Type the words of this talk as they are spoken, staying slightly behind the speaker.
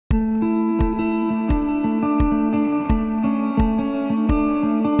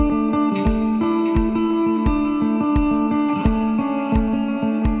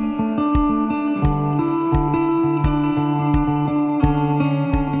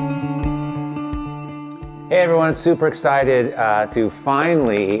Hey everyone, super excited to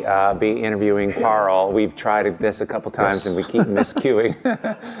finally be interviewing Carl. We've tried this a couple times and we keep miscuing.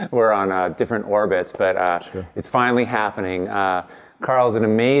 We're on different orbits, but it's finally happening. Carl's an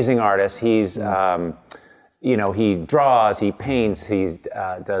amazing artist. He's, you know, he draws, he paints, he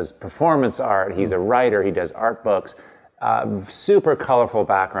does performance art, he's a writer, he does art books. Super colorful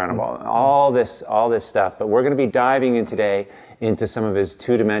background of all this stuff, but we're going to be diving in today into some of his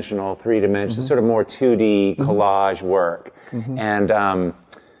two-dimensional, three-dimensional, sort of more 2D collage work. And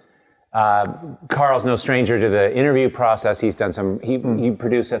Carl's no stranger to the interview process. He's done some, he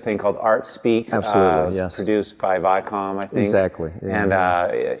produced a thing called Art Speak. Absolutely, yes. Produced by Viacom, I think. Exactly.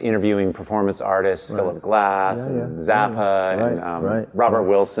 Yeah, and interviewing performance artists, Philip Glass, and Zappa, and Robert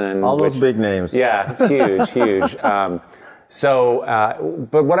Wilson. All those big names. Yeah, it's huge, huge.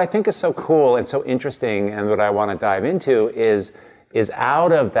 But what I think is so cool and so interesting, and what I want to dive into is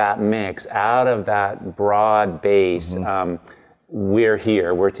out of that mix, out of that broad base, we're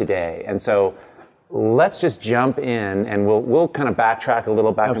here, we're today. And so let's just jump in, and we'll kind of backtrack a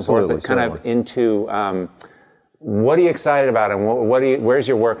little back and forth, but kind of into what are you excited about, and where's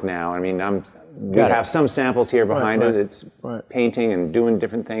your work now? I mean, we have some samples here behind it. It's painting and doing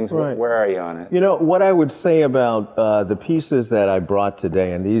different things. Where are you on it? You know, what I would say about the pieces that I brought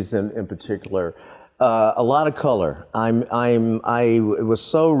today, and these in particular, a lot of color. I was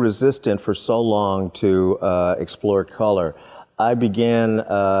so resistant for so long to explore color. I began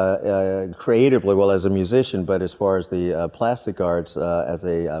creatively, well, as a musician, but as far as the plastic arts, as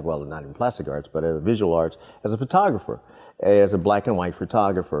a, well, not even plastic arts, but visual arts, as a photographer, as a black and white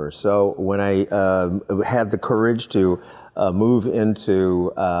photographer. So when I had the courage to move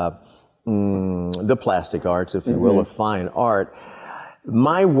into the plastic arts, if you will, or fine art,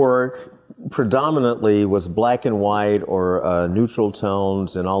 my work predominantly was black and white or neutral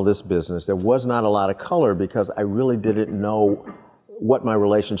tones and all this business. There was not a lot of color because I really didn't know what my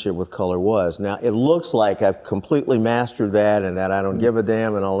relationship with color was. Now, it looks like I've completely mastered that and that I don't give a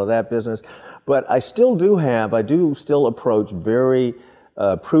damn and all of that business, but I still do still approach very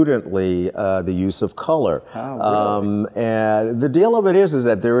prudently the use of color. Oh, really? And the deal of it is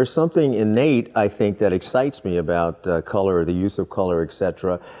that there is something innate, I think, that excites me about color, the use of color,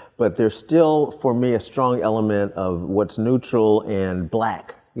 etc. But there's still, for me, a strong element of what's neutral and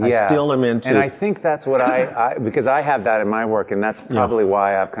black. Yeah. I still am into. And I think that's what because I have that in my work, and that's probably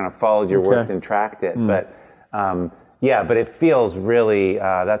why I've kind of followed your work and tracked it. But yeah, but it feels really,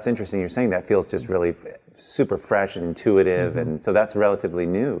 that's interesting you're saying that. It feels just really super fresh and intuitive, and so that's relatively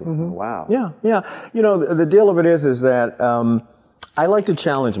new. Wow. Yeah, yeah. You know, the deal of it is that I like to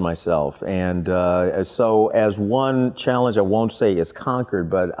challenge myself, and so as one challenge, I won't say is conquered,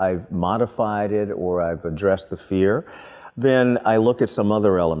 but I've modified it or I've addressed the fear, then I look at some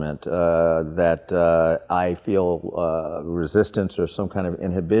other element that I feel resistance or some kind of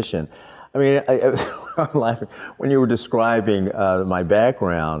inhibition. I mean, I'm laughing. When you were describing my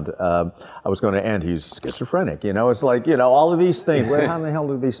background, I was going to end, he's schizophrenic. You know, it's like, you know, all of these things, well, how the hell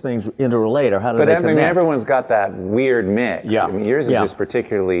do these things interrelate, or how do they connect? But I mean, everyone's got that weird mix. Yeah. I mean, yours is just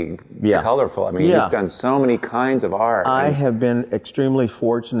particularly colorful. I mean, you've done so many kinds of art. I have been extremely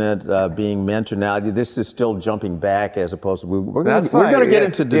fortunate being mentored. Now, this is still jumping back as opposed to, we're going to get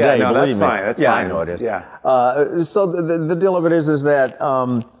into today, believe me. That's fine. I know it is. Yeah. So the deal of it is that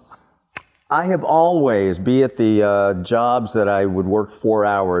I have always, be it the jobs that I would work 4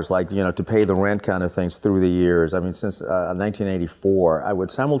 hours, like, you know, to pay the rent kind of things through the years. I mean, since 1984, I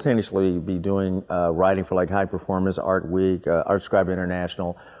would simultaneously be doing writing for like High Performance Art Week, Art Scribe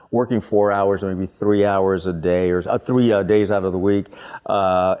International, working 4 hours, maybe 3 hours a day, or 3 days out of the week,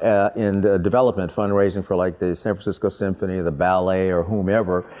 in development, fundraising for like the San Francisco Symphony, the ballet, or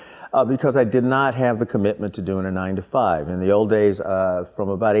whomever. Because I did not have the commitment to doing a 9-to-5. In the old days, from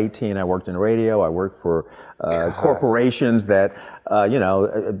about 18, I worked in radio. I worked for corporations that, you know,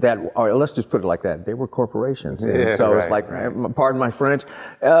 or let's just put it like that. They were corporations. And so it's like, pardon my French,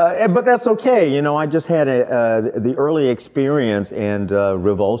 but that's okay. You know, I just had the early experience and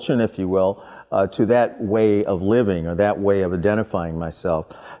revulsion, if you will, to that way of living or that way of identifying myself.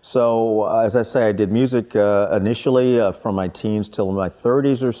 So, as I say, I did music initially from my teens till my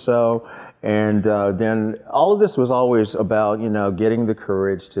 30s or so, and then all of this was always about, you know, getting the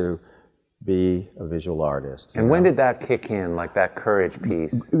courage to be a visual artist. And when did that kick in, like that courage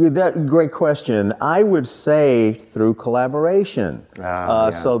piece? That great question. I would say through collaboration,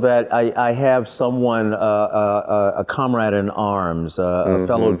 so that I have someone, a comrade in arms, a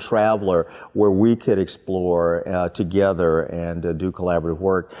fellow traveler, where we could explore together and do collaborative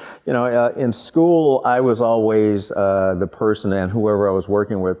work. You know, in school, I was always the person, and whoever I was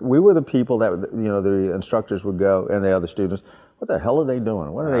working with, we were the people that, you know, the instructors would go, and the other students, what the hell are they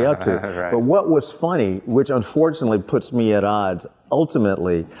doing? What are they up to? Right. But what was funny, which unfortunately puts me at odds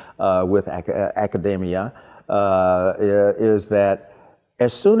ultimately with academia, is that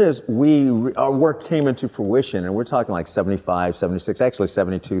as soon as our work came into fruition, and we're talking like 75, 76, actually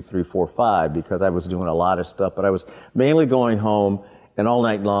 72, 3, 4, 5, because I was doing a lot of stuff, but I was mainly going home, and all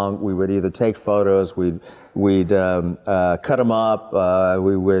night long we would either take photos, we'd cut them up,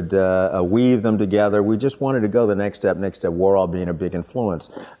 we would weave them together. We just wanted to go the next step. We're all being a big influence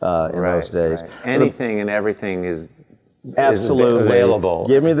in those days. Right. Anything and everything is absolutely available.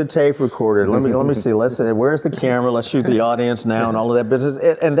 Give me the tape recorder. Let me see. Where's the camera? Let's shoot the audience now and all of that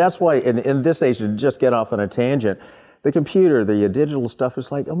business. And that's why in this age, to just get off on a tangent, the computer, the digital stuff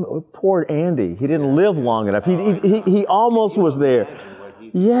is like, oh, poor Andy. He didn't live long enough. He almost was there.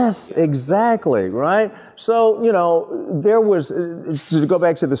 Yes, exactly, right? So, you know, there was, to go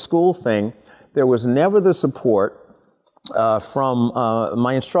back to the school thing, there was never the support from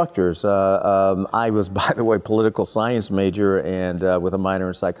my instructors. I was, by the way, political science major and with a minor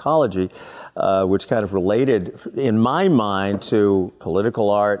in psychology, which kind of related, in my mind, to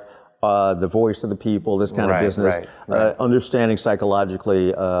political art, the voice of the people, this kind of business, understanding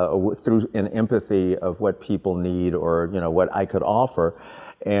psychologically through an empathy of what people need, or, you know, what I could offer.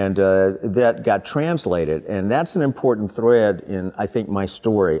 And that got translated, and that's an important thread in, I think, my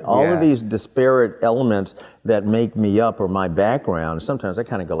story. All of these disparate elements that make me up, or my background, sometimes I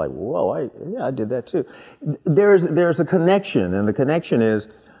kind of go like, whoa, I did that too. There's a connection, and the connection is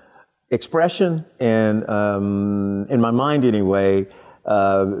expression, and in my mind anyway,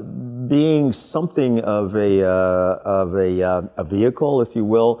 being something of a vehicle, if you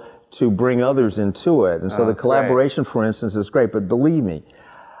will, to bring others into it. And so the collaboration, for instance, is great, but believe me,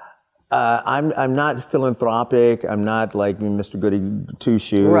 I'm not philanthropic. I'm not like Mr. Goody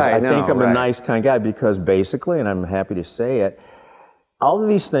Two-Shoes. I think I'm a nice kind of guy, because basically, and I'm happy to say it, all of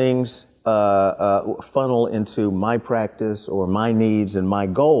these things funnel into my practice or my needs and my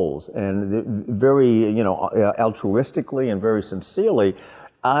goals. And very, you know, altruistically and very sincerely,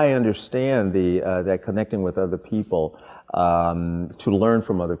 I understand that connecting with other people, to learn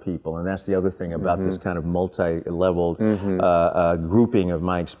from other people. And that's the other thing about this kind of multi-leveled grouping of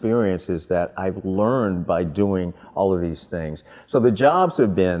my experiences, that I've learned by doing all of these things. So the jobs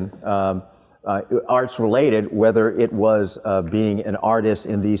have been arts related, whether it was being an artist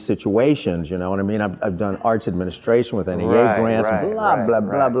in these situations, you know what I mean? I've done arts administration with NEA grants, blah.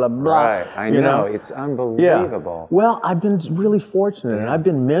 I know, it's unbelievable. Yeah. Well, I've been really fortunate, and I've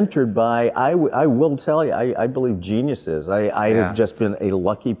been mentored by, I will tell you, I believe geniuses. I have just been a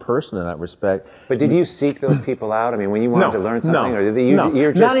lucky person in that respect. But did you seek those people out? I mean, when you wanted to learn something, or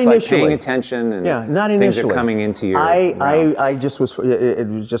you're just not like paying attention, and not things initially. are coming into your I just was, it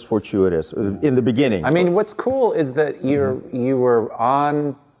was just fortuitous in the beginning. I mean, what's cool is that you were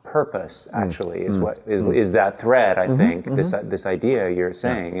on purpose, actually, is that thread, I think, this idea you're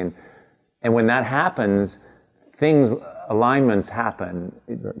saying. And when that happens, alignments happen,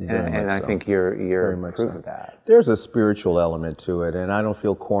 and I think you're proof of that. There's a spiritual element to it, and I don't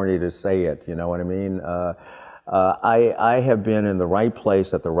feel corny to say it, you know what I mean? I have been in the right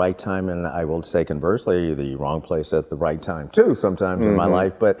place at the right time, and I will say conversely, the wrong place at the right time too, sometimes in my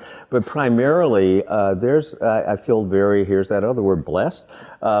life. But primarily, I feel very, here's that other word, blessed.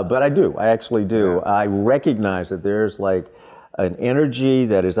 But I actually do. I recognize that there's like an energy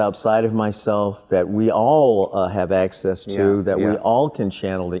that is outside of myself, that we all have access to, that we all can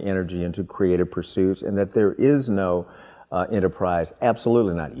channel the energy into creative pursuits, and that there is no enterprise,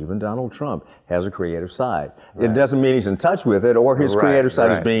 absolutely not. Even Donald Trump has a creative side. It doesn't mean he's in touch with it, or his creative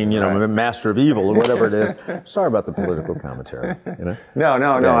side is being, a master of evil, or whatever it is. Sorry about the political commentary. You know?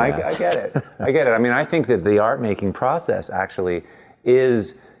 No. I get it. I get it. I mean, I think that the art making process actually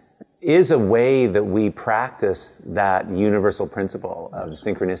is a way that we practice that universal principle of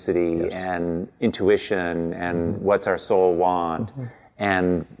synchronicity and intuition and what's our soul want.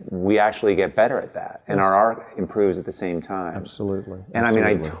 And we actually get better at that. And our art improves at the same time. Absolutely. And I mean,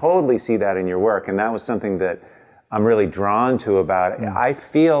 I totally see that in your work. And that was something that I'm really drawn to about it. I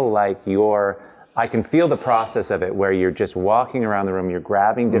feel like your I can feel the process of it where you're just walking around the room, you're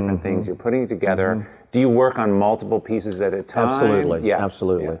grabbing different things, you're putting it together. Do you work on multiple pieces at a time? Absolutely, yeah.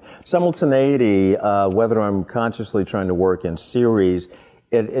 absolutely. Simultaneity, whether I'm consciously trying to work in series,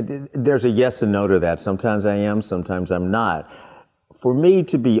 there's a yes and no to that. Sometimes I am, sometimes I'm not. For me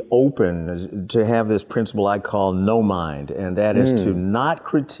to be open, to have this principle I call no mind, and that is to not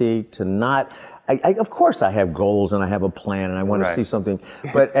critique, to not... of course I have goals and I have a plan and I want to see something,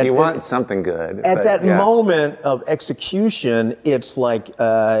 but you want something good. At that moment of execution, it's like,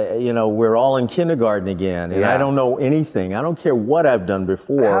 we're all in kindergarten again and I don't know anything. I don't care what I've done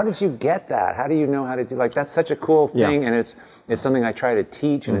before. How did you get that? How do you know how to do, like, that's such a cool thing and it's something I try to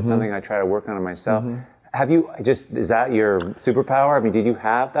teach and it's something I try to work on myself. Have you is that your superpower? I mean, did you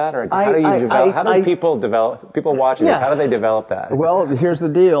have that, or how do you develop? How do people watching this? How do they develop that? Well, here's the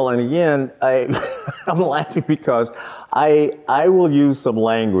deal, and again, I'm laughing because I will use some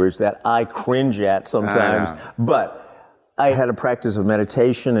language that I cringe at sometimes, but I had a practice of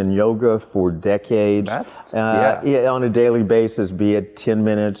meditation and yoga for decades. On a daily basis, be it 10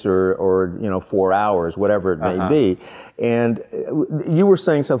 minutes or 4 hours, whatever it may be. And you were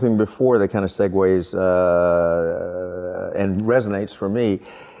saying something before that kind of segues and resonates for me,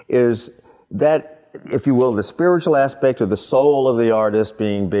 is that, if you will, the spiritual aspect or the soul of the artist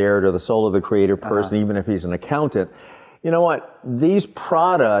being bared, or the soul of the creative person, even if he's an accountant. You know what? These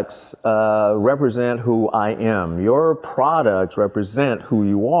products represent who I am. Your products represent who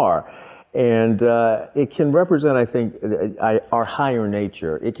you are. And it can represent, I think, our higher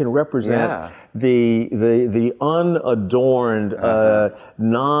nature. It can represent the unadorned,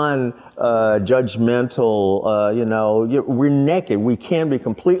 non-judgmental, we're naked. We can be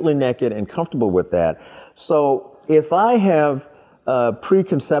completely naked and comfortable with that. So if I have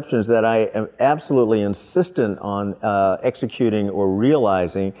preconceptions that I am absolutely insistent on executing or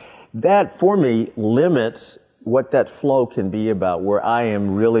realizing, that for me limits what that flow can be about, where I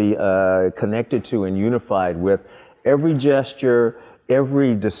am really connected to and unified with every gesture,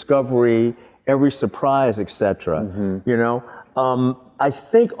 every discovery, every surprise, etc. I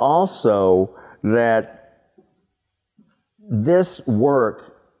think also that this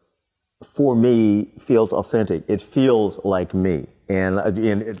work for me feels authentic. It feels like me. And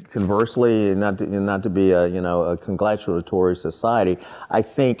conversely, not to be a congratulatory society, I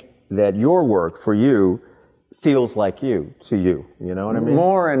think that your work for you feels like you to you. You know what I mean?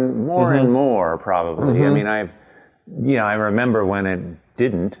 More and more, probably. I mean, I remember when it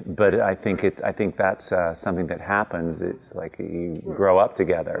didn't, but I think that's something that happens. It's like you grow up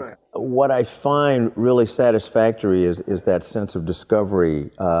together. What I find really satisfactory is that sense of discovery.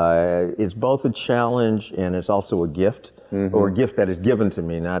 It's both a challenge and it's also a gift, or a gift that is given to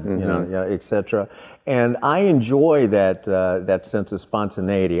me, not etc. And I enjoy that sense of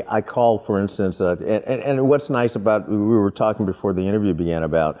spontaneity. I call, for instance, and what's nice about, we were talking before the interview began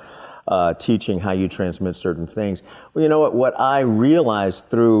about teaching how you transmit certain things. Well, you know what I realized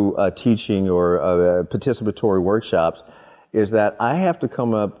through teaching or participatory workshops is that I have to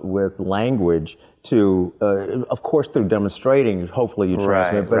come up with language to, of course, through demonstrating, hopefully you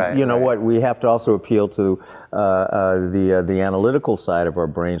transmit, but you know what, we have to also appeal to the analytical side of our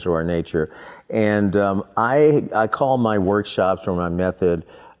brains or our nature. And I call my workshops or my method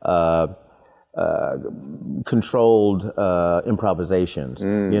controlled improvisations,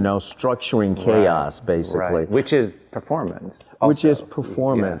 structuring chaos, basically. Which is performance. Also. Which is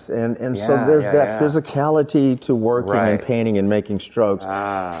performance. And so there's that physicality to working and painting and making strokes.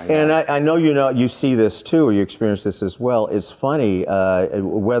 And I know you see this too, or you experience this as well. It's funny,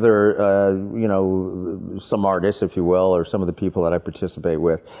 whether, some artists, if you will, or some of the people that I participate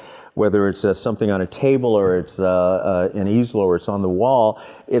with, whether it's something on a table or it's an easel or it's on the wall,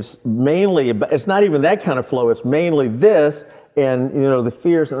 it's not even that kind of flow. It's mainly this and, the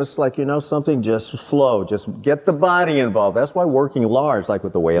fears. And it's like, something just flow. Just get the body involved. That's why working large, like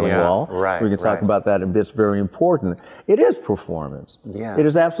with the Wailing Wall, we can talk about that, and it's very important. It is performance. Yeah. It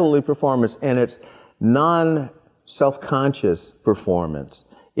is absolutely performance, and it's non-self-conscious performance.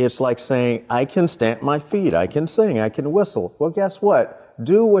 It's like saying, I can stamp my feet, I can sing, I can whistle. Well, guess what?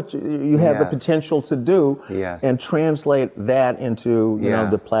 Do what you have the potential to do, and translate that into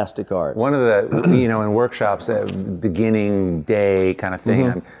the plastic arts. One of the in workshops, beginning day kind of thing,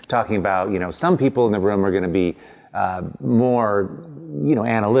 I'm talking about some people in the room are going to be more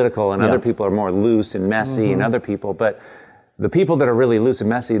analytical, and other people are more loose and messy, and other people, but the people that are really loose and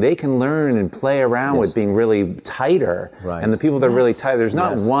messy, they can learn and play around with being really tighter. Right. And the people that are really tight, there's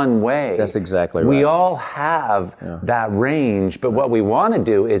not one way. That's exactly right. We all have that range, but what we want to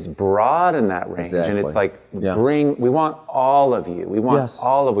do is broaden that range. And it's like, we want all of you. We want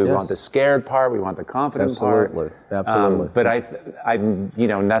all of you. We want the scared part. We want the confident part. Absolutely. But I'm, you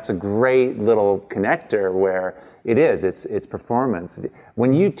know, and that's a great little connector where it's performance.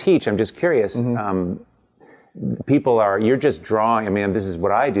 When you teach, I'm just curious, you're just drawing, I mean, this is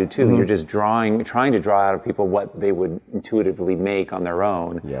what I do too, you're just trying to draw out of people what they would intuitively make on their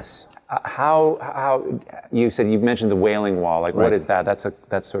own. Yes. How you mentioned the Wailing Wall, like what is that? That's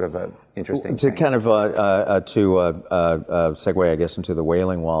sort of a interesting thing. Kind of segue, I guess, into the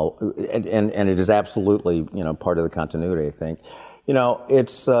Wailing Wall, and it is absolutely, you know, part of the continuity, I think. You know,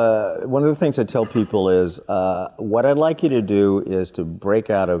 it's one of the things I tell people is what I'd like you to do is to break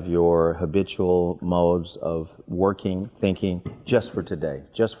out of your habitual modes of working, thinking, just for today.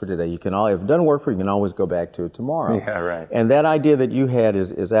 Just for today. You can if it doesn't work for you, you can always go back to it tomorrow. Yeah, right. And that idea that you had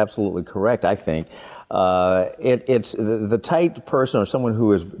is absolutely correct, I think. It's the tight person or someone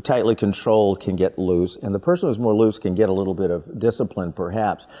who is tightly controlled can get loose, and the person who's more loose can get a little bit of discipline,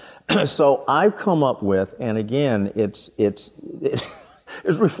 perhaps. So I've come up with, and again, it's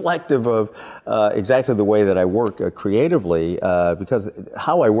reflective of exactly the way that I work creatively, because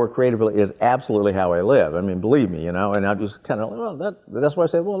how I work creatively is absolutely how I live. I mean, believe me, you know. And I'm just kind of, well, that's why I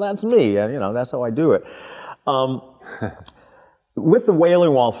say, well, that's me, and you know, that's how I do it. With the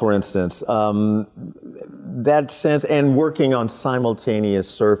Wailing Wall, for instance, that sense, and working on simultaneous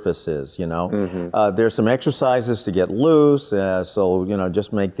surfaces, you know, there's some exercises to get loose, so, you know,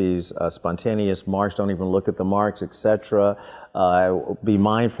 just make these spontaneous marks, don't even look at the marks, etc. Be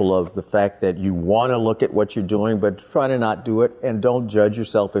mindful of the fact that you want to look at what you're doing, but try to not do it, and don't judge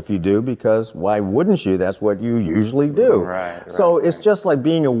yourself if you do, because why wouldn't you? That's what you usually do. Right, so it's just like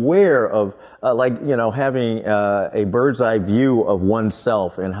being aware of, like, you know, having a bird's eye view of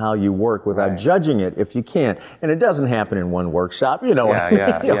oneself and how you work without judging it if you can. And it doesn't happen in one workshop, you know.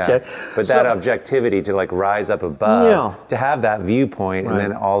 Okay. But that objectivity to like rise up above, to have that viewpoint, and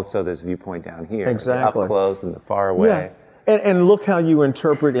then also this viewpoint down here. Exactly. Up close and the far away. Yeah. And look how you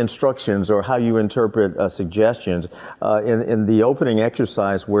interpret instructions or how you interpret suggestions. In the opening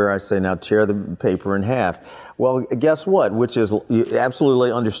exercise where I say, now tear the paper in half. Well, guess what? Which is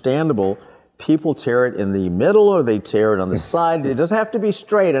absolutely understandable. People tear it in the middle or they tear it on the side. It doesn't have to be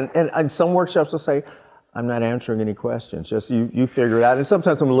straight. And some workshops will say, I'm not answering any questions. Just you figure it out. And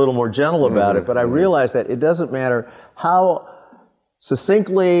sometimes I'm a little more gentle about it. But I realize that it doesn't matter how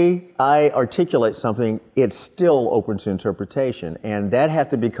succinctly I articulate something, it's still open to interpretation. And that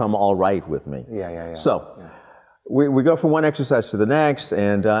had to become all right with me. So we go from one exercise to the next,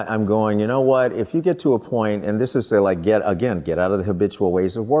 and I'm going, you know what, if you get to a point, and this is to like get out of the habitual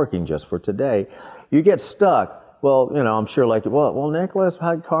ways of working just for today, you get stuck. Well, you know, I'm sure like, well, Nicholas,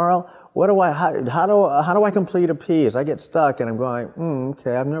 Carl, how do I complete a piece? I get stuck, and I'm going,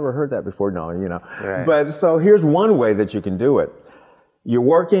 okay, I've never heard that before. No, you know. Right. But so here's one way that you can do it. You're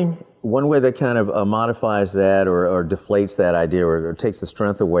working, one way that kind of modifies that or deflates that idea or takes the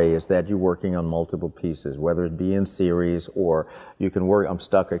strength away is that you're working on multiple pieces, whether it be in series or you can work, I'm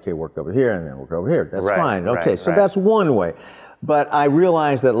stuck, okay, work over here and then work over here. That's fine. Okay, so that's one way. But I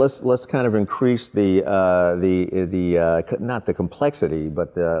realize that let's kind of increase the not the complexity,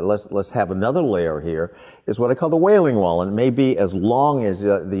 but let's have another layer here. Is what I call the Wailing Wall, and it may be as long as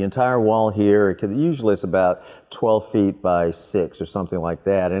the entire wall here. Usually it's about 12 feet by 6 or something like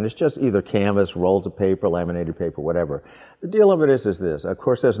that, and it's just either canvas, rolls of paper, laminated paper, whatever. The deal of it is this. Of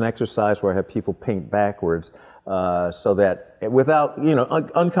course, there's an exercise where I have people paint backwards, so that without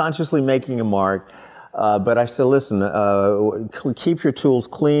unconsciously making a mark. But I said, listen, keep your tools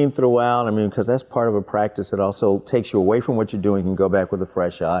clean throughout. I mean, because that's part of a practice. It also takes you away from what you're doing. You can go back with a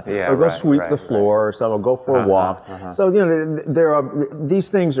fresh eye, or go sweep the floor, or something, or go for a walk. So these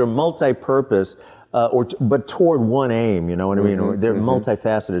things are multi-purpose, but toward one aim. You know what I mean? Or they're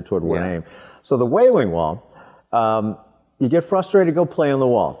multifaceted toward one aim. So the Wailing Wall, you get frustrated, go play on the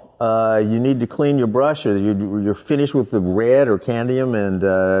wall. You need to clean your brush, or you're finished with the red or candium and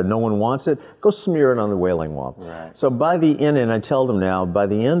no one wants it, go smear it on the Wailing Wall. Right. So by the end, and I tell them now, by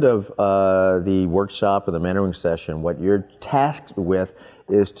the end of the workshop or the mentoring session, what you're tasked with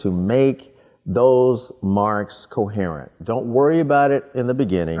is to make those marks coherent. Don't worry about it in the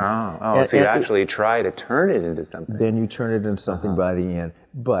beginning. So you actually try to turn it into something. Then you turn it into something by the end.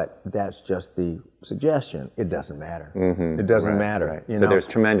 But that's just the suggestion. It doesn't matter. It doesn't matter. Right. You so know? there's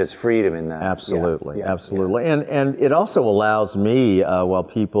tremendous freedom in that. Absolutely, absolutely. And it also allows me, while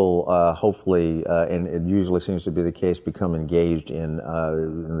people hopefully, and it usually seems to be the case, become engaged in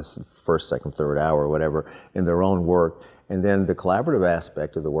this first, second, third hour or whatever, in their own work. And then the collaborative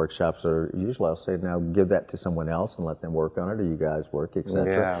aspect of the workshops are usually, I'll say, now give that to someone else and let them work on it, or you guys work,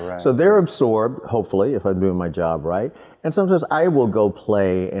 etc. Yeah, right. So they're absorbed, hopefully, if I'm doing my job right. And sometimes I will go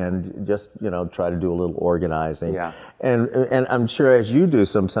play and just, try to do a little organizing. Yeah. And I'm sure, as you do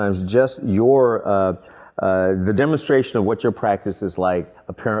sometimes, just your the demonstration of what your practice is like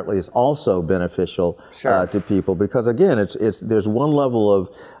apparently is also beneficial to people, because again, it's there's one level of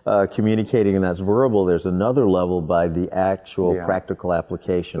communicating, and that's verbal. There's another level by the actual practical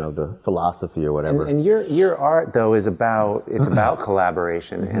application of the philosophy or whatever. And your art though is about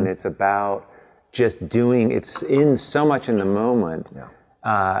collaboration, and it's about just doing. It's in so much in the moment.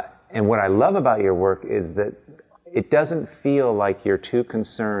 And what I love about your work is that it doesn't feel like you're too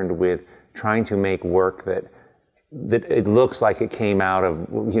concerned with trying to make work that it looks like it came out of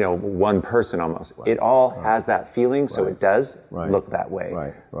one person almost. It all has that feeling, so it does look that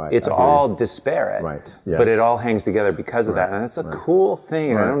way. It's all disparate, but it all hangs together because of that, and that's a cool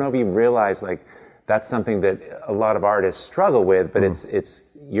thing. I don't know if you realize that's something that a lot of artists struggle with, but it's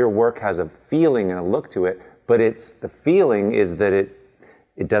your work has a feeling and a look to it, but the feeling is that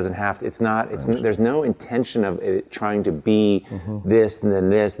it doesn't have to, there's no intention of it trying to be this and then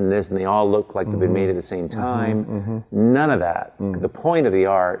this and this, and they all look like they've been made at the same time. None of that. The point of the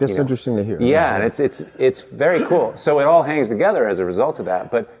art. That's interesting to hear. Yeah, and it's very cool. So it all hangs together as a result of that.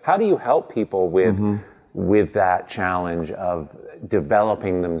 But how do you help people with that challenge of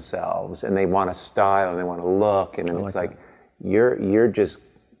developing themselves, and they want a style and they want to look, and it's like you're just,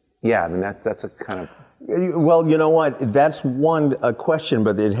 I mean that's a kind of. Well, you know what? That's one question,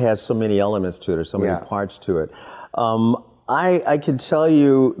 but it has so many elements to it, or so many parts to it. I can tell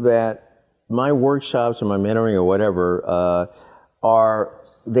you that my workshops or my mentoring or whatever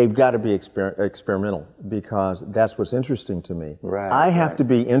they've got to be experimental, because that's what's interesting to me. I have to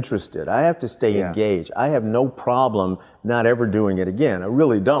be interested. I have to stay engaged. I have no problem not ever doing it again. I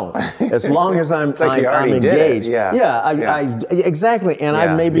really don't. As long as I'm engaged. Exactly. And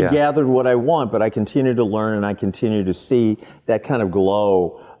I've maybe gathered what I want, but I continue to learn, and I continue to see that kind of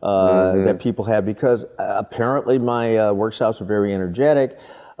glow that people have, because apparently my workshops are very energetic.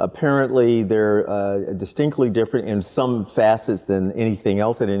 Apparently, they're distinctly different in some facets than anything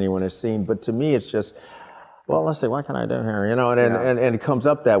else that anyone has seen. But to me, it's just, well, let's see, what can I do here? And it comes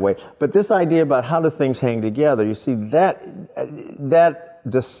up that way. But this idea about how do things hang together, you see, that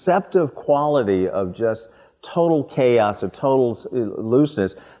deceptive quality of just total chaos or total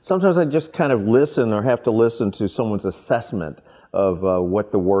looseness, sometimes I just kind of listen or have to listen to someone's assessment of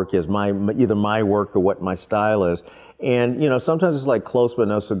what the work is, either my work or what my style is. And, sometimes it's like close but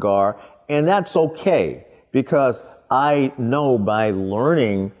no cigar, and that's okay, because I know by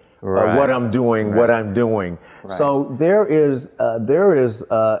learning what I'm doing, what I'm doing. So there is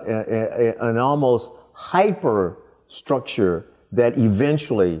an almost hyper structure that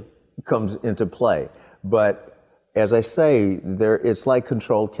eventually comes into play. But as I say, it's like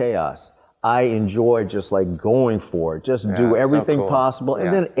controlled chaos. I enjoy just like going for it, just do everything possible,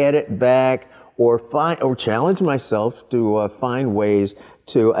 and then edit back, or challenge myself to find ways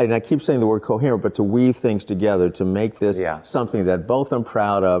to, and I keep saying the word coherent, but to weave things together to make this something that both I'm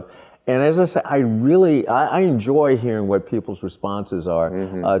proud of. And as I say, I enjoy hearing what people's responses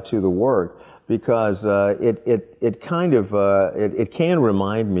are to the work, because it can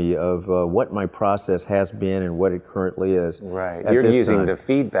remind me of what my process has been and what it currently is. You're using the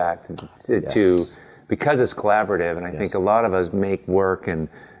feedback to because it's collaborative, and I think a lot of us make work and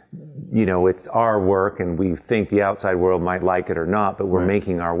it's our work, and we think the outside world might like it or not, but we're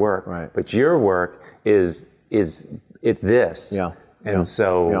making our work. But your work it's this. And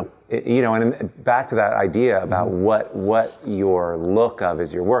so, and back to that idea about what your look of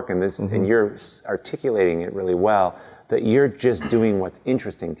is your work, and this, and you're articulating it really well, that you're just doing what's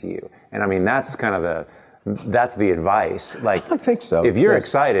interesting to you. And I mean, that's kind of that's the advice. Like, I think so. If you're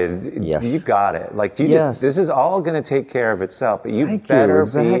excited, you got it. Like, this is all going to take care of itself, but you better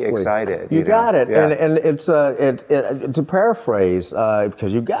be excited. You got it. And it's, to paraphrase,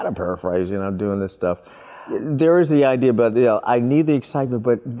 because you've got to paraphrase, doing this stuff. There is the idea, but I need the excitement,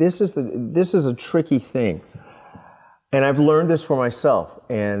 but this is a tricky thing. And I've learned this for myself,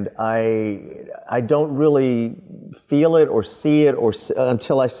 and I don't really feel it or see it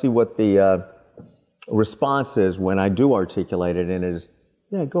until I see what the response is when I do articulate it, and it is,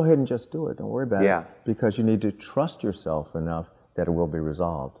 go ahead and just do it. Don't worry about it. Because you need to trust yourself enough that it will be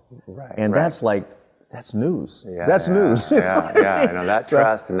resolved. Right. And that's like, that's news. Yeah, that's news. Yeah. I know that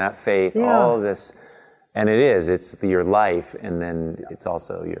trust and that faith, all of this. And it's your life, and then it's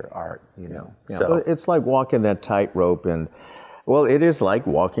also your art, you know. Yeah. So it's like walking that tightrope, and well, it is like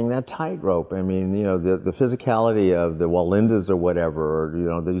walking that tightrope. I mean, you know, the physicality of the Walindas or whatever, or, you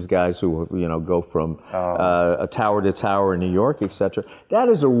know, these guys who, you know, go from a tower to tower in New York, etc. That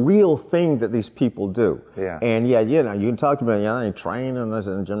is a real thing that these people do. Yeah. And yeah, you know, you can talk about, they train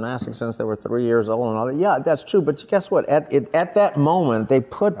in gymnastics since they were 3 years old and all that. Yeah, that's true. But guess what? At that moment, they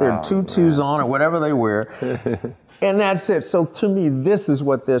put their tutus on or whatever they wear. And that's it. So to me, this is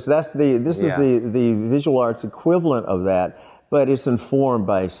what is the visual arts equivalent of that. But it's informed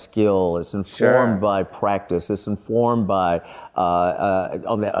by skill. It's informed by practice. It's informed by,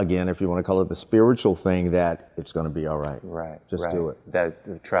 again, if you want to call it the spiritual thing, that it's going to be all right. Right. Just do it. That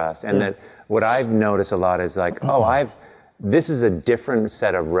the trust. And that what I've noticed a lot is like, this is a different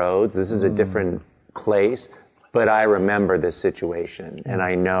set of roads. This is a different place. But I remember this situation, and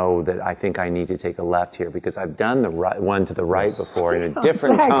I know that I think I need to take a left here because I've done the one to the right before in a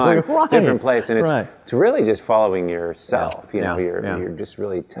different time, different place, and it's really just following yourself. You know, you're just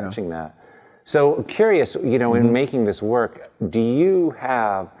really touching that. So curious, you know, in making this work, do you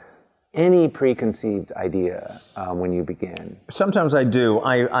have any preconceived idea when you begin? Sometimes I do.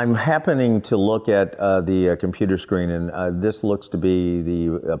 I'm happening to look at the computer screen, and this looks to be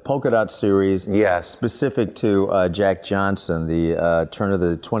the Polka Dot series, specific to Jack Johnson, the turn of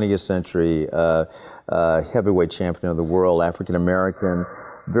the 20th century heavyweight champion of the world, African American.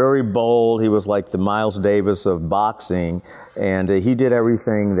 Very bold. He was like the Miles Davis of boxing, and he did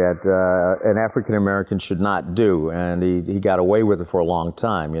everything that an African American should not do, and he got away with it for a long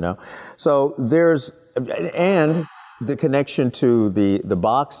time, you know. So and the connection to the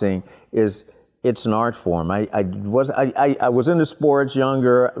boxing is it's an art form. I was into sports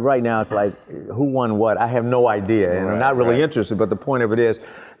younger. Right now, it's like who won what? I have no idea, and I'm not really interested. But the point of it is,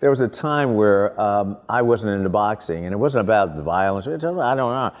 there was a time where I wasn't into boxing, and it wasn't about the violence. I don't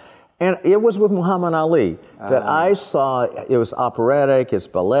know. And it was with Muhammad Ali that I saw. It was operatic, it's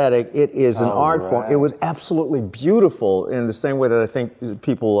balletic, it is an art form. It was absolutely beautiful in the same way that I think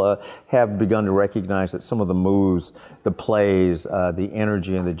people have begun to recognize that some of the moves, the plays, the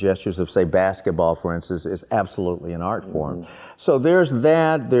energy and the gestures of, say, basketball, for instance, is absolutely an art form. So there's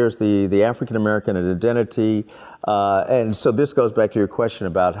that, there's the African-American identity, and so this goes back to your question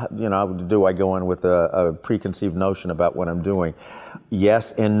about, you know, do I go in with a preconceived notion about what I'm doing?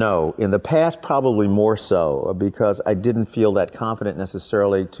 Yes and no. In the past, probably more so, because I didn't feel that confident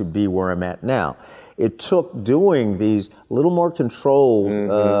necessarily to be where I'm at now. It took doing these little more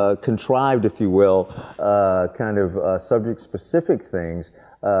controlled, contrived, if you will, kind of subject-specific things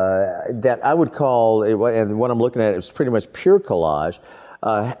that I would call, and what I'm looking at is pretty much pure collage.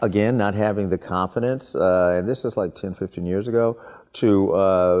 Again, not having the confidence, and this is like 10, 15 years ago,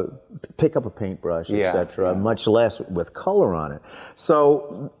 to pick up a paintbrush, etc., much less with color on it.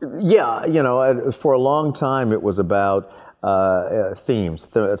 So, yeah, you know, for a long time it was about themes,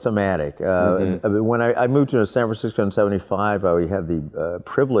 thematic. When I moved to San Francisco in '75, I had the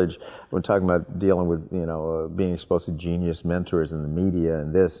privilege, we're talking about dealing with, you know, being exposed to genius mentors in the media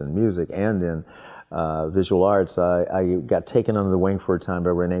and this and music and in visual arts. I got taken under the wing for a time by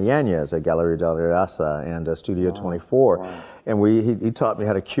Renee Yanez at Gallerie Renee and Studio 24. Wow. And he taught me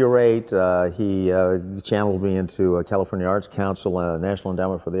how to curate. He channeled me into California Arts Council, National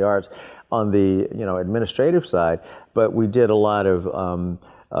Endowment for the Arts, on the, you know, administrative side. But we did a lot of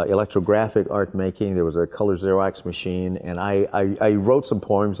electrographic art making. There was a color Xerox machine, and I wrote some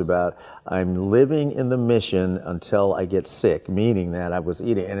poems about I'm living in the mission until I get sick, meaning that I was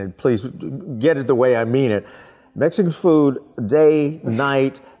eating, and please get it the way I mean it, Mexican food, day,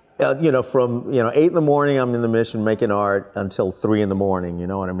 night, you know, from, you know, 8 in the morning, I'm in the mission making art until 3 in the morning, you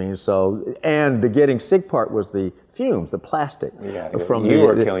know what I mean? So, and the getting sick part was the fumes, the plastic. Yeah, from you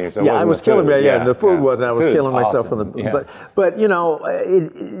were killing yourself. Yeah, I was killing me. Yeah, the food wasn't. I was killing myself from the. But you know,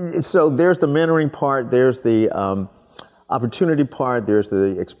 so there's the mentoring part. There's the opportunity part. There's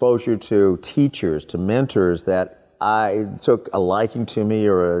the exposure to teachers, to mentors that I took a liking to me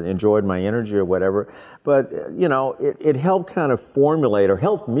or enjoyed my energy or whatever. But, you know, it helped kind of formulate, or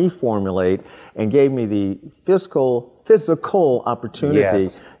helped me formulate, and gave me the physical opportunity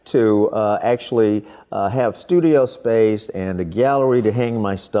to actually have studio space and a gallery to hang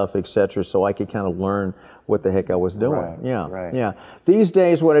my stuff, etc., so I could kind of learn what the heck I was doing. Yeah. These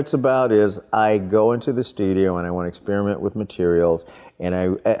days, what it's about is I go into the studio and I want to experiment with materials, and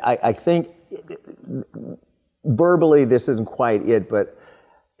I think verbally this isn't quite it, but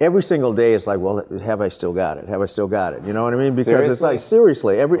every single day it's like, well, have I still got it? Have I still got it? You know what I mean? Because Seriously? it's like,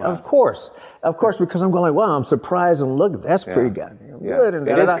 seriously, of course, because I'm going like, wow, I'm surprised, and look, that's pretty goddamn good. And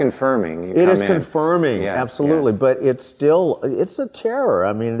it is confirming. It is confirming, Yeah, absolutely, yes. but it's a terror.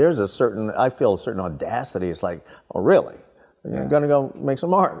 I mean, I feel a certain audacity. It's like, oh, really? You're gonna go make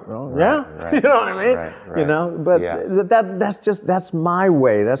some art, you know? Right. You know what I mean? Right. You know, but that's my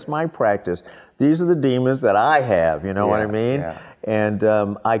way. That's my practice. These are the demons that I have. You know what I mean? Yeah. And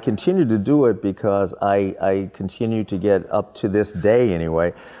I continue to do it because I continue to get, up to this day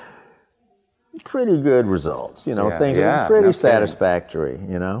anyway, pretty good results. You know, things are pretty satisfactory.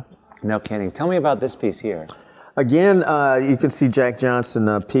 You know. No kidding. Tell me about this piece here. Again, you can see Jack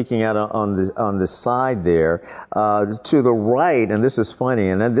Johnson peeking out on the side there. To the right, and this is funny,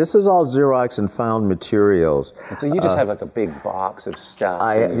 and then this is all Xerox and found materials. And so you just have like a big box of stuff.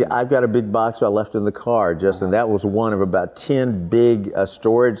 I've got a big box I left in the car, and that was one of about 10 big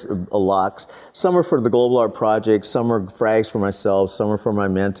storage locks. Some are for the Global Art Project, some are frags for myself, some are for my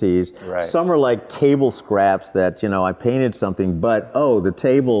mentees. Right. Some are like table scraps that, I painted something, but the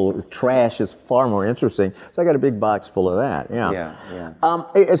table trash is far more interesting. So I got a big box full of that.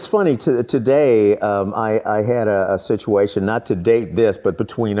 It's funny. Today, I had a situation, not to date this, but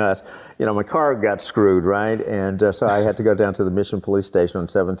between us. My car got screwed, right? And so I had to go down to the Mission Police Station on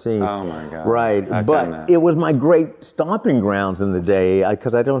 17th. Oh my God. Right. But it was my great stomping grounds in the day,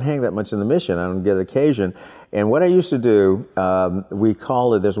 because I don't hang that much in the Mission. I don't get occasion. And what I used to do, we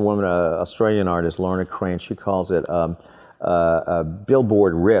call it, there's a woman, an Australian artist, Lorna Crane, she calls it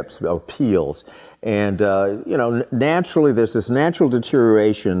billboard rips or peels. And, naturally, there's this natural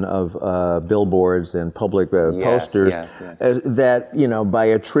deterioration of billboards and public posters that, by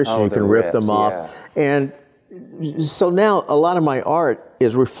attrition, you can rip them off. And so now a lot of my art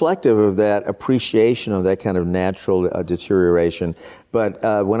is reflective of that appreciation of that kind of natural deterioration.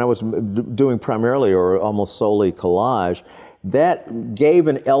 But when I was doing primarily or almost solely collage, that gave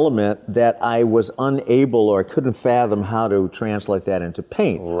an element that I was unable or I couldn't fathom how to translate that into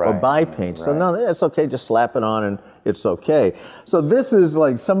paint or buy paint. So no, it's okay, just slap it on and it's okay. So this is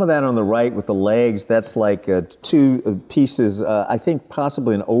like some of that on the right with the legs. That's like two pieces, I think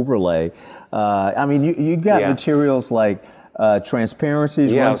possibly an overlay. I mean, you got materials like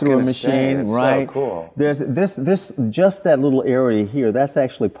transparencies run through a machine, right? So cool. There's this just that little area here. That's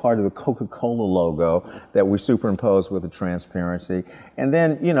actually part of the Coca-Cola logo that we superimposed with the transparency, and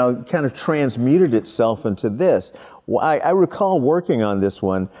then kind of transmuted itself into this. Well, I recall working on this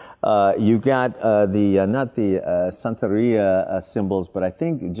one. You got not the Santeria symbols, but I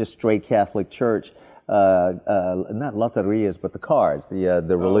think just straight Catholic Church. Not loterias, but the cards, the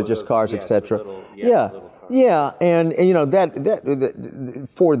religious cards, etc. Yeah, and that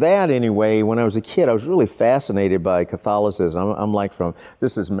for that anyway. When I was a kid, I was really fascinated by Catholicism. I'm like I'm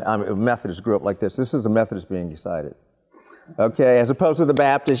a Methodist, grew up like this. This is a Methodist being decided, okay, as opposed to the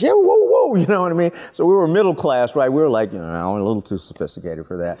Baptist. Yeah, whoa, you know what I mean? So we were middle class, right? We were like, a little too sophisticated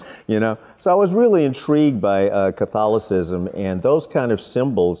for that, So I was really intrigued by Catholicism and those kind of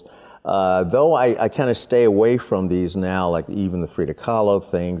symbols. Though I kind of stay away from these now, like even the Frida Kahlo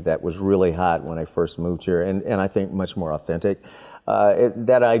thing that was really hot when I first moved here, and I think much more authentic.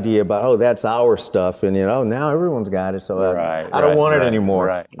 That idea about, that's our stuff, and now everyone's got it, so I don't want it anymore.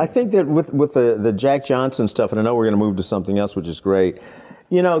 Right. I think that with the Jack Johnson stuff, and I know we're going to move to something else, which is great.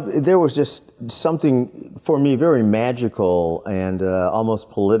 There was just something for me very magical and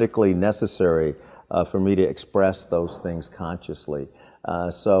almost politically necessary for me to express those things consciously.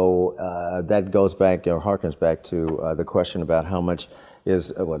 So that goes back or harkens back to the question about how much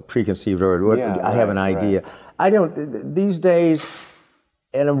is preconceived or I have an idea. I don't these days,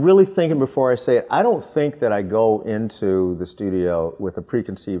 and I'm really thinking before I say it. I don't think that I go into the studio with a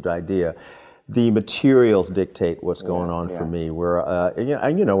preconceived idea. The materials dictate what's going on for me. Where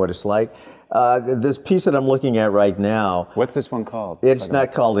you know what it's like. This piece that I'm looking at right now. What's this one called? It's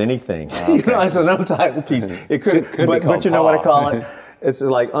not called anything. Okay. It's an untitled piece. It could but you know Paw. what I call it? It's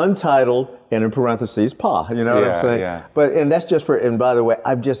like untitled and in parentheses, Pa. You know what I'm saying? Yeah. And that's just and by the way,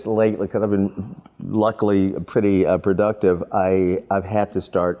 I've just lately, because I've been luckily pretty productive, I've had to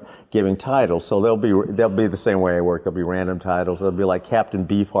start giving titles. So they'll be the same way I work. There'll be random titles. There'll be like Captain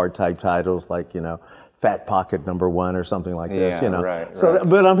Beefheart type titles, like, Fat Pocket #1 or something like this, Right, So,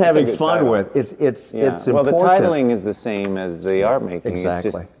 but I'm having fun with it's important. Well, the titling is the same as the art making. Exactly.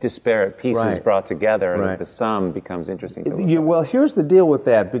 It's just disparate pieces brought together, and the sum becomes interesting to look at. Well, here's the deal with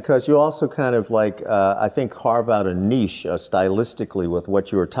that, because you also kind of I think carve out a niche stylistically with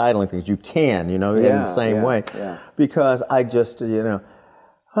what you are titling things. You can, in the same way, because I just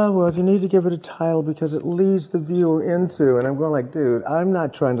oh, well, you need to give it a title because it leads the viewer into, and I'm going like, dude, I'm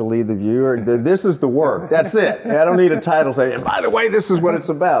not trying to lead the viewer. This is the work. That's it. I don't need a title saying, and by the way, this is what it's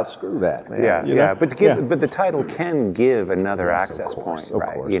about. Screw that, man. Yeah, you know? But the title can give another access point,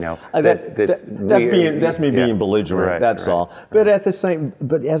 right? Course. You know, that's me being belligerent. Right, that's all. But at the same,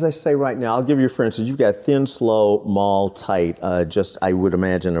 but as I say right now, I'll give you for instance, you've got thin, slow, mall, tight. Just I would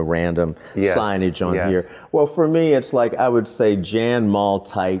imagine a random signage on here. Well, for me, it's like I would say Jan Mall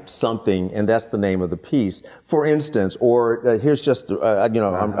type something, and that's the name of the piece. For instance, or here's just,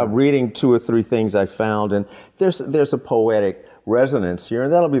 I'm reading 2 or 3 things I found, and there's a poetic resonance here,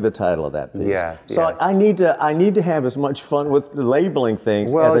 and that'll be the title of that piece. So I need to have as much fun with labeling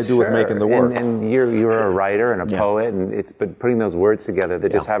things as I do with making the work. And you're a writer and a poet, and it's but putting those words together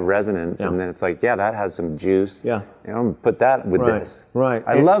that just have resonance, and then it's like, that has some juice. You know, put that with this. Right.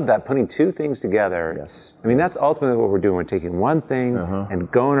 I love that, putting 2 things together. I mean, that's ultimately what we're doing. We're taking one thing and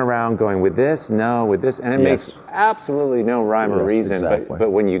going around, going with this, and it makes absolutely no rhyme or reason.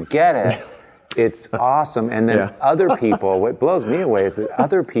 But when you get it. It's awesome. And then other people, what blows me away is that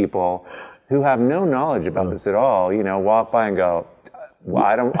other people who have no knowledge about this at all, walk by and go,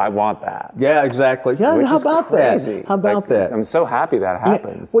 well, I want that. Yeah, exactly. Yeah, how about that? How about that? I'm so happy that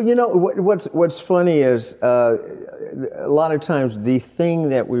happens. Well, what's funny is a lot of times the thing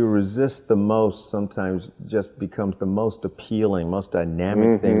that we resist the most sometimes just becomes the most appealing, most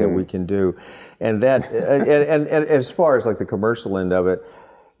dynamic thing that we can do. And that, and as far as like the commercial end of it,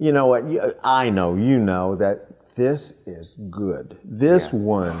 you know what? I know, that this is good. This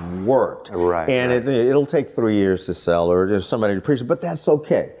one worked. And it'll take 3 years to sell or if somebody to appreciate it, but that's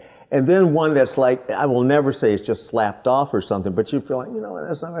okay. And then one that's like, I will never say it's just slapped off or something, but you feel like,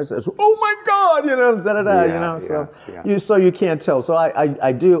 that's not what it says. Oh my God, so you can't tell. So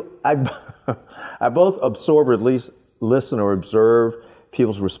I both absorb or at least listen or observe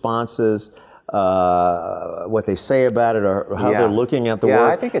people's responses, what they say about it or how they're looking at the work. Yeah,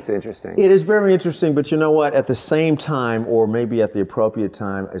 I think it's interesting. It is very interesting, but you know what? At the same time, or maybe at the appropriate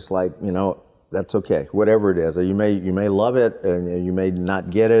time, it's like, that's okay. Whatever it is. You may love it, and you may not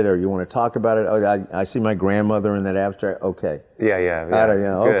get it, or you want to talk about it. Oh, I see my grandmother in that abstract. Okay. Yeah.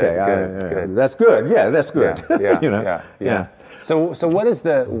 Good. That's good. Yeah, that's good. Yeah. So what is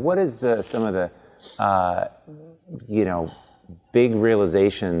some of the big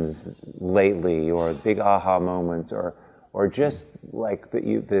realizations lately, or big aha moments, or just like that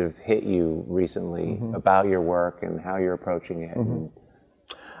have hit you recently about your work and how you're approaching it?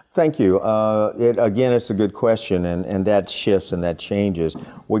 Thank you. Again, it's a good question, and that shifts and that changes.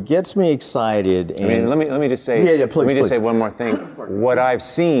 What gets me excited, and let me just say, please. Say one more thing. What I've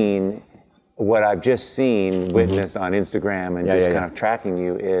just seen, witnessed on Instagram, and kind of tracking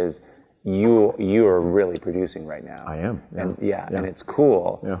you is. You are really producing right now. I am. And and it's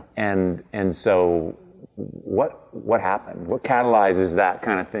cool. Yeah. And so what happened? What catalyzes that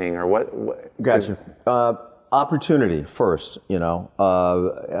kind of thing, or what Gotcha. Opportunity first,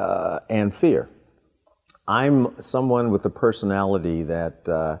 and fear. I'm someone with a personality that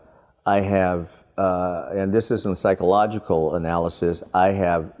I have, and this isn't psychological analysis, I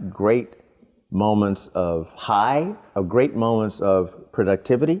have great moments of great moments of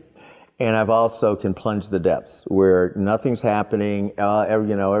productivity. And I've also can plunge the depths where nothing's happening,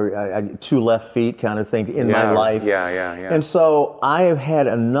 2 left feet kind of thing in my life. Yeah. And so I have had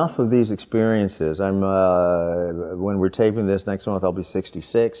enough of these experiences. I'm when we're taping this next month, I'll be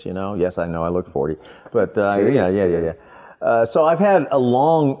 66. Yes, I know I look 40, but so I've had a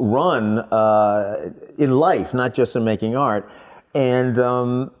long run in life, not just in making art.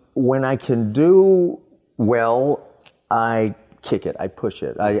 And when I can do well, I kick it. I push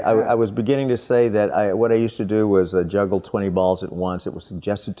it. I was beginning to say that what I used to do was juggle 20 balls at once. It was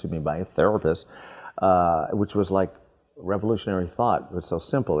suggested to me by a therapist, which was like revolutionary thought. It's so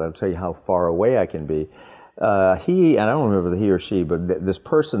simple. I'll tell you how far away I can be. And I don't remember he or she, but this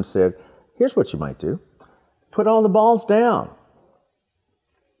person said, here's what you might do. Put all the balls down.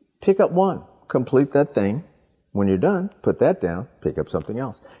 Pick up one. Complete that thing. When you're done, put that down. Pick up something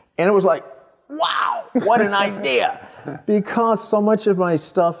else. And it was like, wow, what an idea. Because so much of my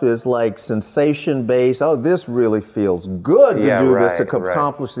stuff is like sensation-based. Oh, this really feels good to do this, to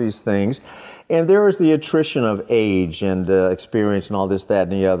accomplish these things. And there is the attrition of age and experience and all this, that,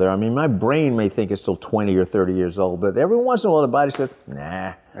 and the other. I mean, my brain may think it's still 20 or 30 years old, but every once in a while the body says,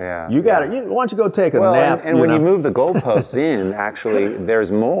 nah, you got it. Why don't you go take a nap? And when you move the goalposts in, actually, there's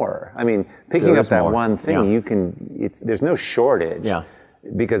more. I mean, picking up that one thing, there's no shortage. Yeah.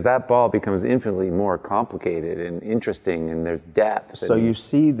 because that ball becomes infinitely more complicated and interesting, and there's depth. So you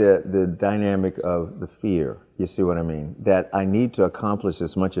see the dynamic of the fear. You see what I mean? That I need to accomplish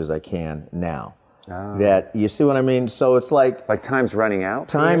as much as I can now. Oh. That, you see what I mean? So it's like time's running out?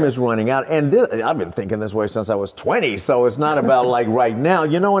 Time is running out. And I've been thinking this way since I was 20, so it's not about like right now.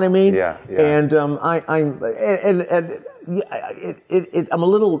 You know what I mean? Yeah. And I'm a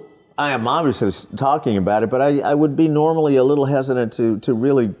little, I am obviously talking about it, but I would be normally a little hesitant to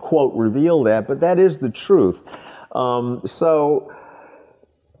really, quote, reveal that, but that is the truth. So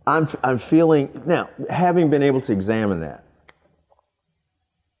I'm feeling, now, having been able to examine that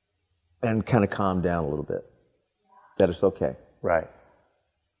and kind of calm down a little bit, that it's okay. Right.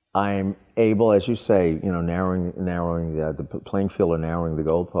 I'm able, as you say, narrowing the playing field or narrowing the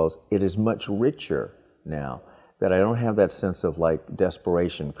goalpost. It is much richer now that I don't have that sense of like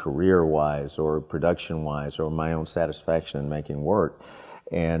desperation career-wise or production-wise or my own satisfaction in making work.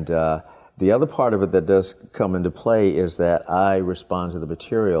 And the other part of it that does come into play is that I respond to the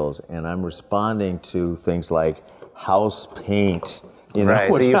materials, and I'm responding to things like house paint.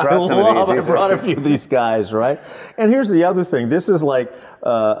 Right, so you brought some of these. I brought a few of these guys, right? And here's the other thing. This is like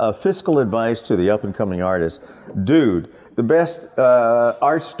fiscal advice to the up-and-coming artist. Dude, the best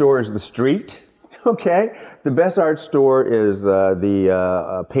art store is the street, okay? The best art store is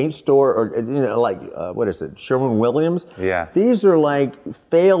the paint store, or what is it, Sherwin-Williams? Yeah. These are like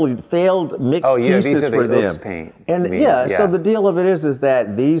failed mixed pieces these are for the them. Oops paint. And so the deal of it is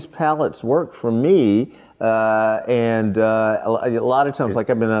that these palettes work for me, and a lot of times,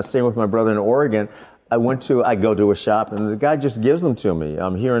 like I've been staying with my brother in Oregon. I go to a shop and the guy just gives them to me.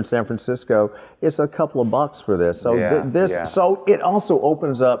 I'm here in San Francisco. It's a couple of bucks for this. So so it also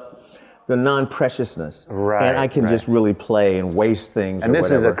opens up the non-preciousness. Right. And I can just really play and waste things. And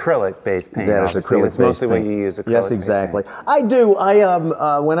this is acrylic-based paint. That is acrylic-based It's mostly paint. what you use acrylic. Yes, exactly. I do.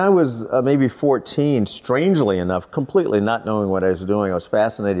 When I was maybe 14, strangely enough, completely not knowing what I was doing, I was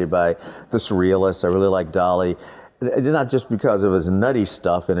fascinated by the surrealists. I really liked Dali. Not just because of his nutty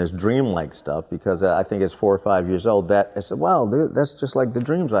stuff and his dreamlike stuff, because I think it's 4 or 5 years old, that I said, wow, that's just like the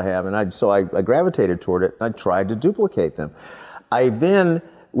dreams I have. And so I gravitated toward it, and I tried to duplicate them. I then,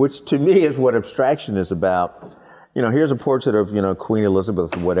 which to me is what abstraction is about, here's a portrait of, Queen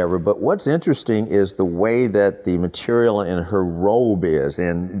Elizabeth or whatever, but what's interesting is the way that the material in her robe is,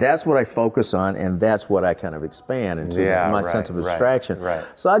 and that's what I focus on, and that's what I kind of expand into my sense of abstraction. Right.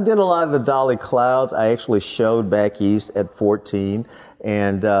 So I did a lot of the Dali clouds. I actually showed back east at 14,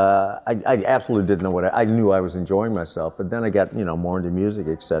 and I absolutely didn't know I knew I was enjoying myself, but then I got, more into music,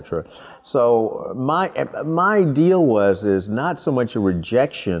 etc. So my deal is not so much a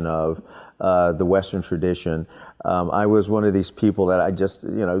rejection of the Western tradition. I was one of these people that I just,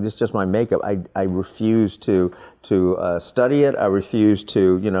 it's just my makeup. I refuse to study it. I refuse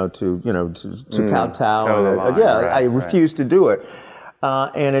to kowtow. I refuse to do it.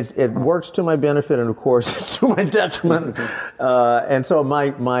 And it works to my benefit and, of course, to my detriment. And so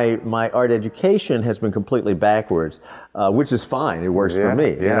my art education has been completely backwards, which is fine. It works for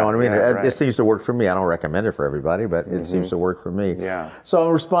me. You know what I mean? It seems to work for me. I don't recommend it for everybody, but it seems to work for me. Yeah. So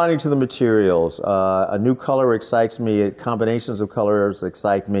I'm responding to the materials. A new color excites me. Combinations of colors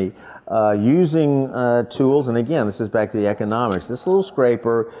excite me. Using tools, and again, this is back to the economics. This little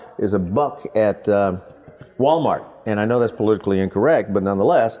scraper is $1 at Walmart. And I know that's politically incorrect, but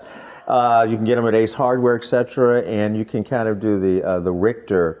nonetheless, you can get them at Ace Hardware, etc., and you can kind of do the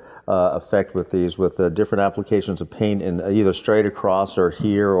Richter effect with these, with different applications of paint in either straight across or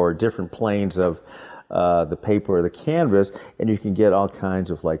here, or different planes of the paper or the canvas, and you can get all kinds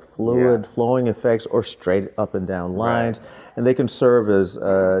of like fluid, flowing effects, or straight up and down lines. Right. And they can serve as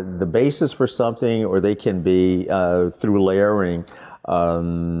the basis for something, or they can be through layering.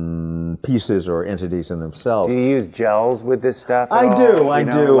 Pieces or entities in themselves. Do you use gels with this stuff at I do. all?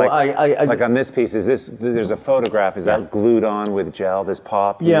 Like on this piece, there's a photograph, is that glued on with gel, this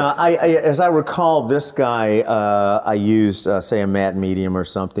pop piece? Yeah, as I recall, this guy, I used, say, a matte medium or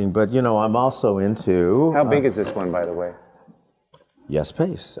something, but, I'm also into... How big is this one, by the way? Yes,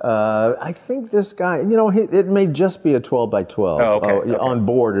 Pace. I think this guy, it may just be a 12 by 12 on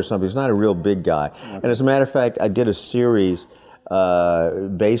board or something. He's not a real big guy. Okay. And as a matter of fact, I did a series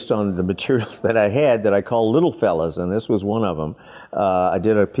based on the materials that I had that I call Little Fellas, and this was one of them. I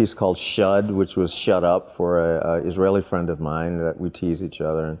did a piece called Shud, which was Shut Up, for an Israeli friend of mine that we tease each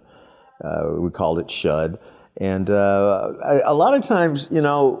other, and we called it Shud. And a lot of times,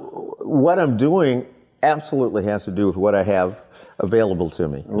 what I'm doing absolutely has to do with what I have available to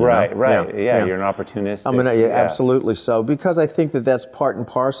me. Right. Yeah, you're an opportunist. Absolutely so, because I think that that's part and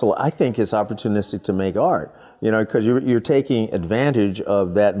parcel. I think it's opportunistic to make art. You know, because you're taking advantage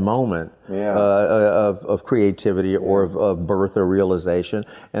of that moment of creativity or of birth or realization,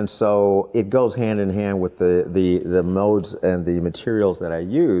 and so it goes hand in hand with the modes and the materials that I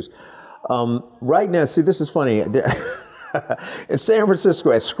use. Right now, see, this is funny. In San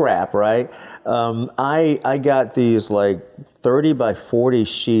Francisco at Scrap, right? I got these like 30 by 40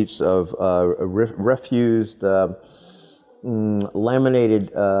 sheets of refused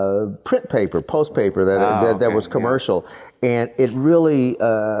laminated print paper, post paper that was commercial, and it really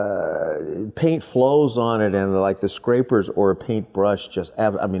paint flows on it, and like the scrapers or a paintbrush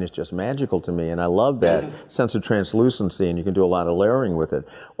I mean, it's just magical to me, and I love that sense of translucency, and you can do a lot of layering with it.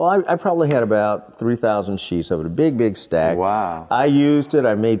 Well, I probably had about 3,000 sheets of it, a big stack. Wow. I used it,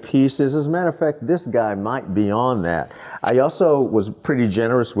 I made pieces. As a matter of fact, this guy might be on that. I also was pretty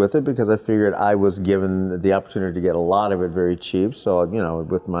generous with it because I figured I was given the opportunity to get a lot of it very cheap. So, you know,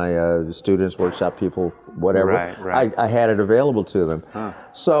 with my students, workshop people, whatever, I had it available to them.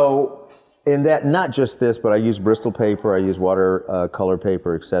 So in that, not just this, but I use Bristol paper, I use watercolor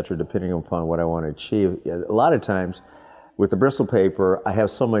paper, etc., depending upon what I want to achieve. A lot of times with the Bristol paper, I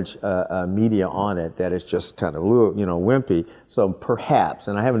have so much media on it that it's just kind of, you know, wimpy. So perhaps,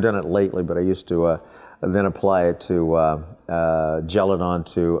 and I haven't done it lately, but I used to then apply it to gel it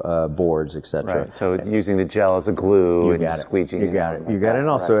onto boards, etc. Right. So using the gel as a glue and squeeging it. You got it. You got it. And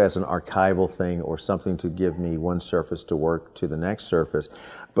also as an archival thing or something to give me one surface to work to the next surface.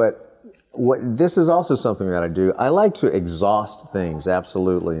 But this is also something that I do. I like to exhaust things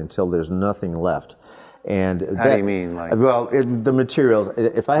absolutely until there's nothing left. And how do you mean? Like, well, the materials.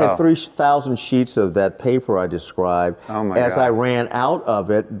 If I had 3,000 sheets of that paper I described, as I ran out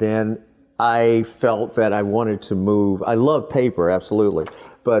of it, then I felt that I wanted to move. I love paper, absolutely,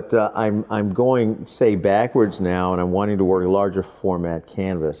 but I'm going, say, backwards now, and I'm wanting to work a larger format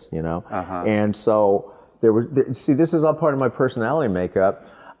canvas, you know. And so see, this is all part of my personality makeup.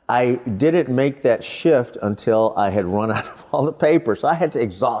 I didn't make that shift until I had run out of all the paper, so I had to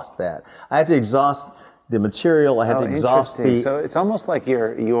exhaust that. I had to exhaust the material. I had to exhaust the. So it's almost like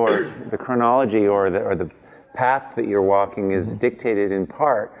the chronology or the path that you're walking is dictated in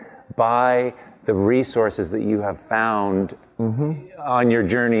part by the resources that you have found on your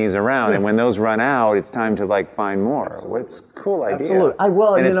journeys around, and when those run out, it's time to like find more. It's a cool idea.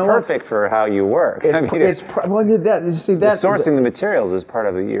 Absolutely. And it's perfect for how you work. Sourcing the materials is part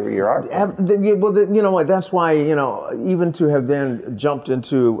of your art. You know what? That's why, you know, even to have then jumped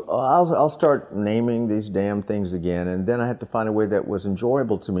into, I'll start naming these damn things again, and then I had to find a way that was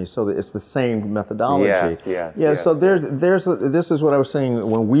enjoyable to me, so that it's the same methodology. Yes. So this is what I was saying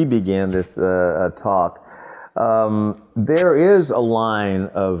when we began this talk. There is a line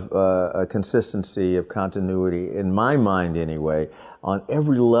of a consistency of continuity, in my mind anyway, on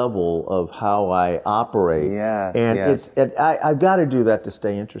every level of how I operate. I've got to do that to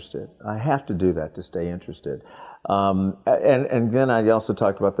stay interested. I have to do that to stay interested. And then I also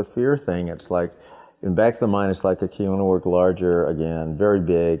talked about the fear thing. It's like, in back of the mind, it's like, okay, you want to work larger again, very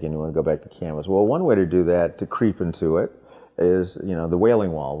big, and you want to go back to canvas. Well, one way to do that, to creep into it, is, you know, the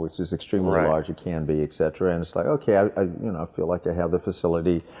wailing wall, which is extremely large, it can be, etc. And it's like, okay, I feel like I have the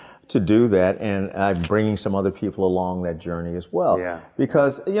facility to do that, and I'm bringing some other people along that journey as well.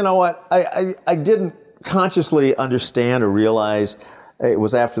 Because, you know what, I didn't consciously understand or realize, it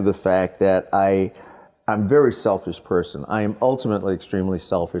was after the fact, that I'm a very selfish person. I am ultimately extremely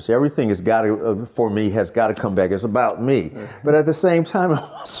selfish. Everything has got to, for me, has got to come back. It's about me. But at the same time, I'm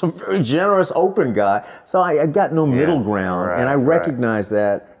also a very generous, open guy. So I've got no middle ground, and I recognize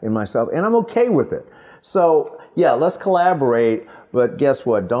that in myself, and I'm okay with it. So yeah, let's collaborate. But guess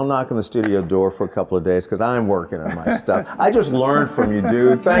what? Don't knock on the studio door for a couple of days, because I'm working on my stuff. I just learned from you,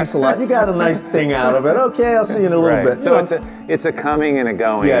 dude. Thanks a lot. You got a nice thing out of it. Okay, I'll see you in a little bit. So it's a coming and a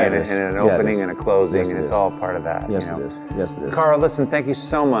going, and an opening and a closing, and it's all part of that. Yes, it is. Yes, it is. Carl, listen, thank you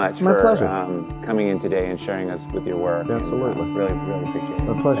so much for coming in today and sharing us with your work. Absolutely. And, really appreciate it.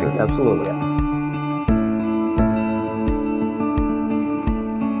 My pleasure. Absolutely.